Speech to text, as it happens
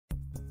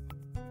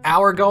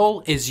Our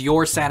goal is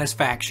your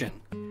satisfaction.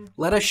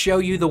 Let us show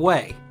you the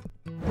way.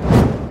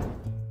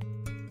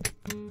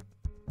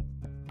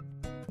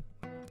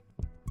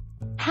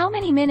 How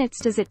many minutes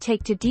does it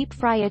take to deep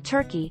fry a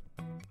turkey?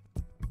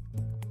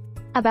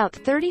 About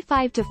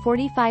 35 to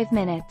 45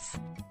 minutes.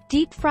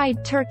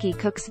 Deep-fried turkey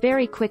cooks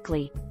very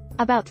quickly,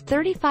 about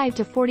 35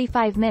 to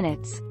 45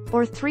 minutes,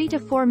 or 3 to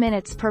 4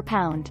 minutes per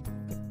pound.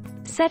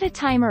 Set a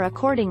timer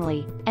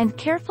accordingly, and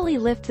carefully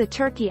lift the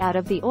turkey out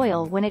of the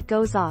oil when it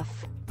goes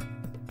off.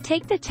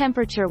 Take the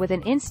temperature with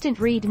an instant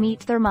read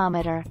meat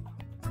thermometer.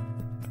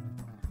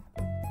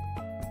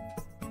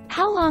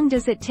 How long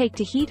does it take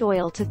to heat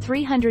oil to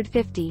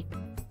 350?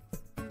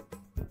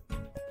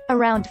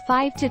 Around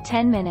 5 to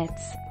 10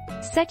 minutes.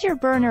 Set your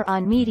burner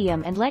on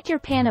medium and let your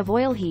pan of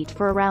oil heat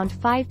for around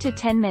 5 to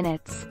 10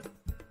 minutes.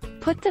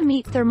 Put the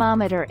meat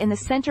thermometer in the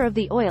center of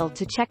the oil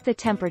to check the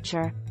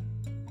temperature.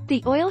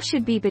 The oil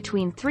should be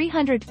between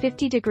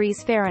 350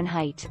 degrees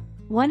Fahrenheit,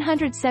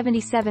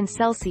 177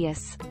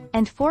 Celsius,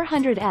 and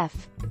 400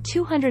 F,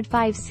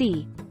 205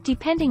 C,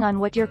 depending on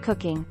what you're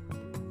cooking.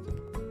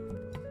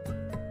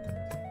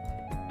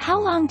 How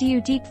long do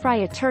you deep fry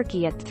a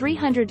turkey at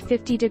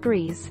 350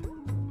 degrees?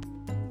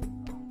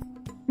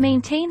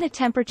 Maintain the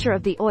temperature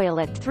of the oil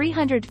at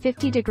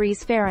 350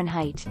 degrees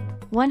Fahrenheit,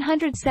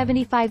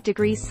 175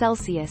 degrees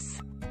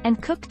Celsius,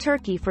 and cook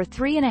turkey for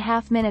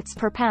 3.5 minutes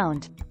per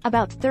pound,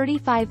 about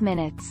 35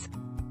 minutes.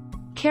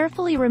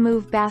 Carefully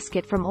remove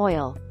basket from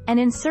oil, and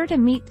insert a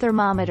meat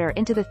thermometer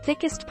into the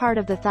thickest part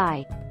of the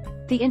thigh.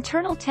 The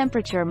internal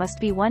temperature must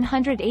be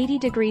 180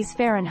 degrees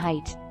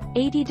Fahrenheit,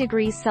 80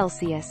 degrees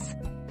Celsius.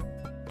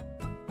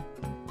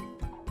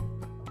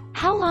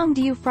 How long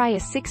do you fry a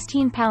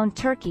 16-pound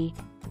turkey?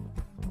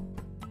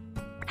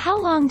 How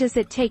long does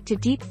it take to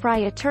deep fry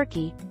a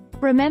turkey?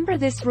 Remember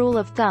this rule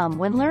of thumb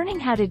when learning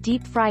how to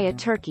deep fry a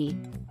turkey.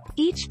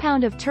 Each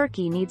pound of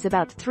turkey needs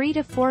about 3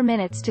 to 4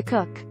 minutes to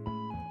cook.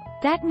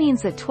 That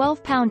means a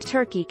 12-pound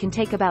turkey can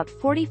take about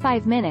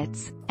 45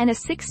 minutes, and a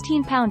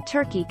 16-pound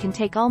turkey can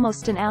take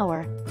almost an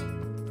hour.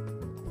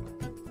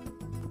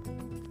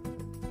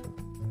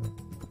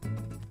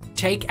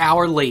 Take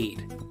our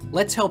lead.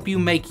 Let's help you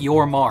make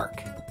your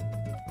mark.